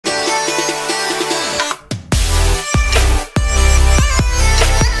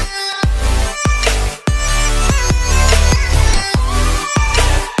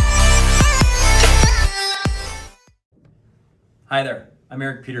Hi there, I'm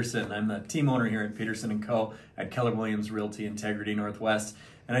Eric Peterson. I'm the team owner here at Peterson & Co. at Keller Williams Realty Integrity Northwest.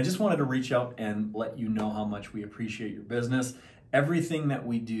 And I just wanted to reach out and let you know how much we appreciate your business. Everything that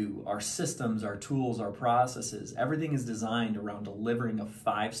we do, our systems, our tools, our processes, everything is designed around delivering a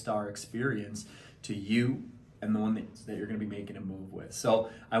 5-star experience to you and the one that you're going to be making a move with. So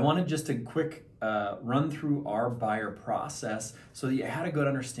I wanted just a quick run through our buyer process so that you had a good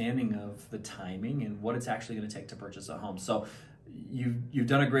understanding of the timing and what it's actually going to take to purchase a home. So you've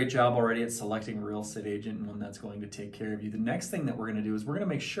done a great job already at selecting a real estate agent and one that's going to take care of you. The next thing that we're going to do is we're going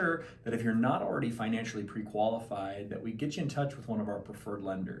to make sure that if you're not already financially pre-qualified, that we get you in touch with one of our preferred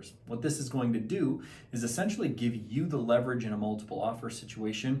lenders. What this is going to do is essentially give you the leverage in a multiple offer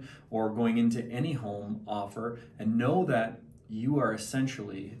situation or going into any home offer, and know that you are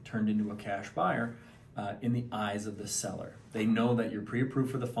essentially turned into a cash buyer in the eyes of the seller. They know that you're pre-approved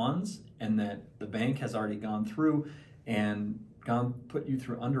for the funds and that the bank has already gone through and put you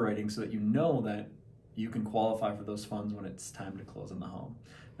through underwriting so that you know that you can qualify for those funds when it's time to close on the home.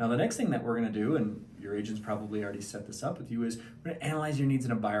 Now, the next thing that we're going to do, and your agent's probably already set this up with you, is we're going to analyze your needs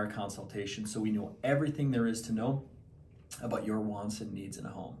in a buyer consultation so we know everything there is to know about your wants and needs in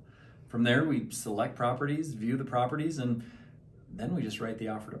a home. From there, we select properties, view the properties, and then we just write the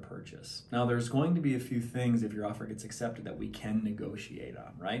offer to purchase. Now, there's going to be a few things if your offer gets accepted that we can negotiate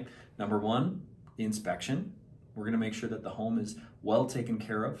on, right? Number one, the inspection. We're going to make sure that the home is well taken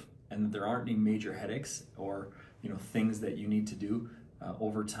care of and that there aren't any major headaches or things that you need to do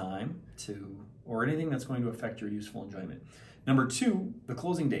over time or anything that's going to affect your useful enjoyment. Number two, the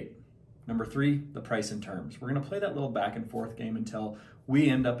closing date. Number three, the price and terms. We're going to play that little back and forth game until we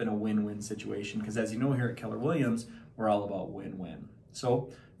end up in a win-win situation, because as you know, here at Keller Williams, we're all about win-win. So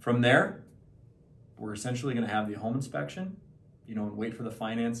from there, we're essentially going to have the home inspection, and wait for the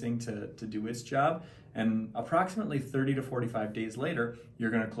financing to do its job. And approximately 30 to 45 days later, you're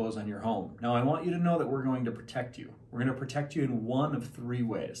going to close on your home. Now, I want you to know that we're going to protect you. We're going to protect you in one of three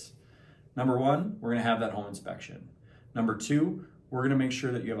ways. Number one, we're going to have that home inspection. Number two, we're going to make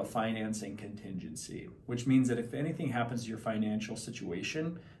sure that you have a financing contingency, which means that if anything happens to your financial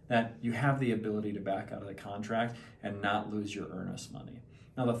situation, that you have the ability to back out of the contract and not lose your earnest money.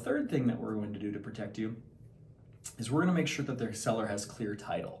 Now, the third thing that we're going to do to protect you is we're going to make sure that the seller has clear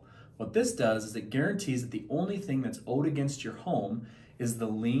title. What this does is it guarantees that the only thing that's owed against your home is the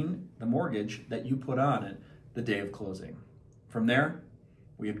lien, the mortgage that you put on it the day of closing. From there,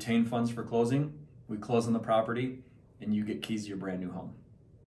 we obtain funds for closing, we close on the property, and you get keys to your brand new home.